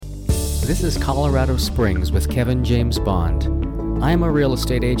This is Colorado Springs with Kevin James Bond. I am a real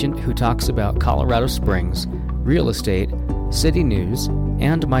estate agent who talks about Colorado Springs, real estate, city news,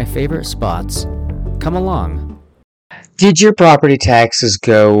 and my favorite spots. Come along. Did your property taxes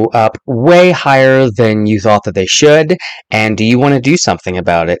go up way higher than you thought that they should? And do you want to do something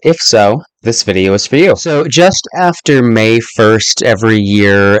about it? If so, this video is for you. So just after May 1st every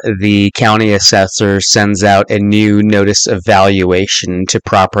year, the county assessor sends out a new notice of valuation to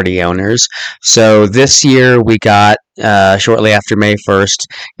property owners. So this year we got, shortly after May 1st,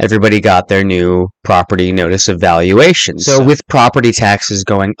 everybody got their new property notice of valuation. So with property taxes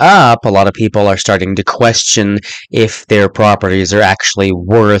going up, a lot of people are starting to question if their properties are actually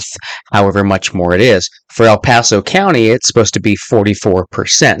worth however much more it is. For El Paso County, it's supposed to be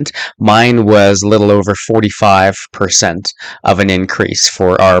 44%. Mine was a little over 45% of an increase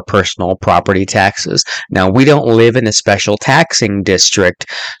for our personal property taxes. Now, we don't live in a special taxing district,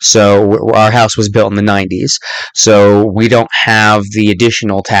 so our house was built in the 90s, so we don't have the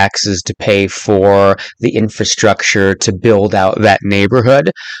additional taxes to pay for the infrastructure to build out that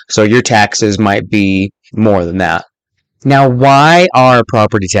neighborhood, so your taxes might be more than that. Now, why are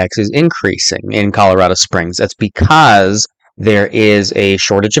property taxes increasing in Colorado Springs? That's because there is a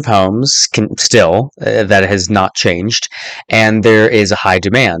shortage of homes still, that has not changed, and there is a high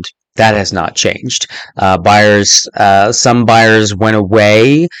demand. That has not changed. Some buyers went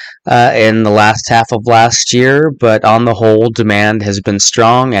away in the last half of last year, but on the whole, demand has been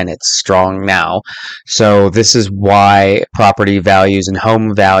strong, and it's strong now. So this is why property values and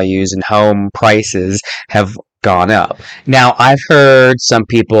home prices have gone up. Now, I've heard some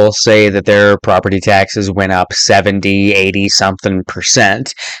people say that their property taxes went up 70, 80 something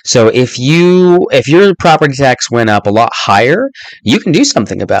percent. So if your property tax went up a lot higher, you can do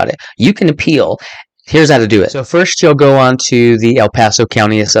something about it. You can appeal. Here's how to do it. So first, you'll go on to the El Paso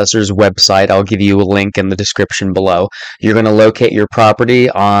County Assessor's website. I'll give you a link in the description below. You're going to locate your property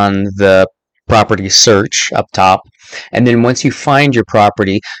on the property search up top. And then once you find your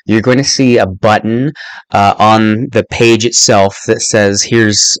property, you're going to see a button on the page itself that says,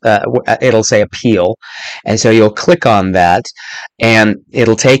 it'll say appeal. And so you'll click on that, and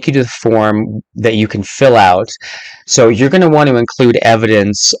it'll take you to the form that you can fill out. So you're going to want to include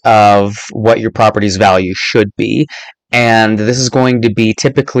evidence of what your property's value should be. And this is going to be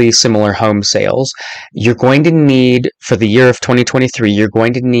typically similar home sales. You're going to need, for the year of 2023, you're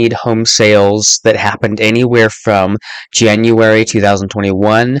going to need home sales that happened anywhere from January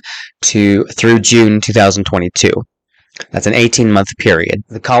 2021 through June 2022. That's an 18-month period.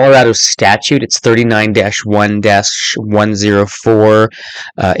 The Colorado statute, it's 39-1-104,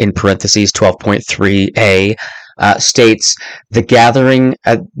 in parentheses 12.3a, states the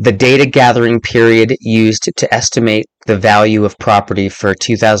data gathering period used to estimate the value of property for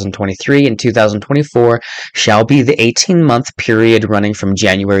 2023 and 2024 shall be the 18-month period running from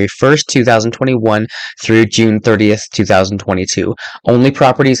January 1st, 2021 through June 30th, 2022. Only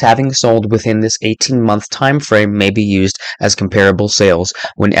properties having sold within this 18-month time frame may be used as comparable sales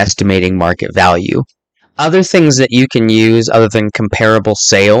when estimating market value. Other things that you can use other than comparable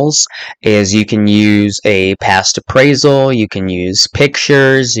sales is you can use a past appraisal, you can use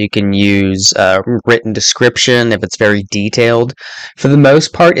pictures, you can use a written description if it's very detailed. For the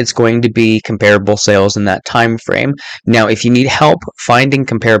most part, it's going to be comparable sales in that time frame. Now, if you need help finding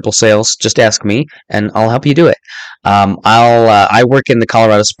comparable sales, just ask me and I'll help you do it. I work in the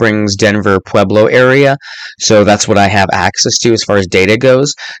Colorado Springs, Denver, Pueblo area, so that's what I have access to as far as data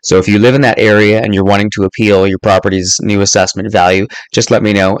goes. So if you live in that area and you're wanting to appeal your property's new assessment value, just let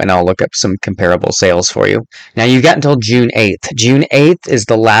me know and I'll look up some comparable sales for you. Now, you've got until June 8th. June 8th is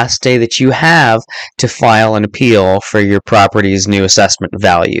the last day that you have to file an appeal for your property's new assessment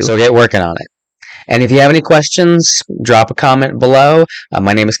value. So get working on it. And if you have any questions, drop a comment below.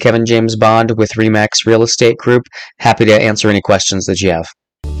 My name is Kevin James Bond with RE/MAX Real Estate Group. Happy to answer any questions that you have.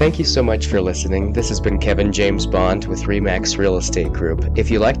 Thank you so much for listening. This has been Kevin James Bond with RE/MAX Real Estate Group. If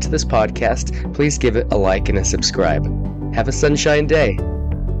you liked this podcast, please give it a like and a subscribe. Have a sunshine day.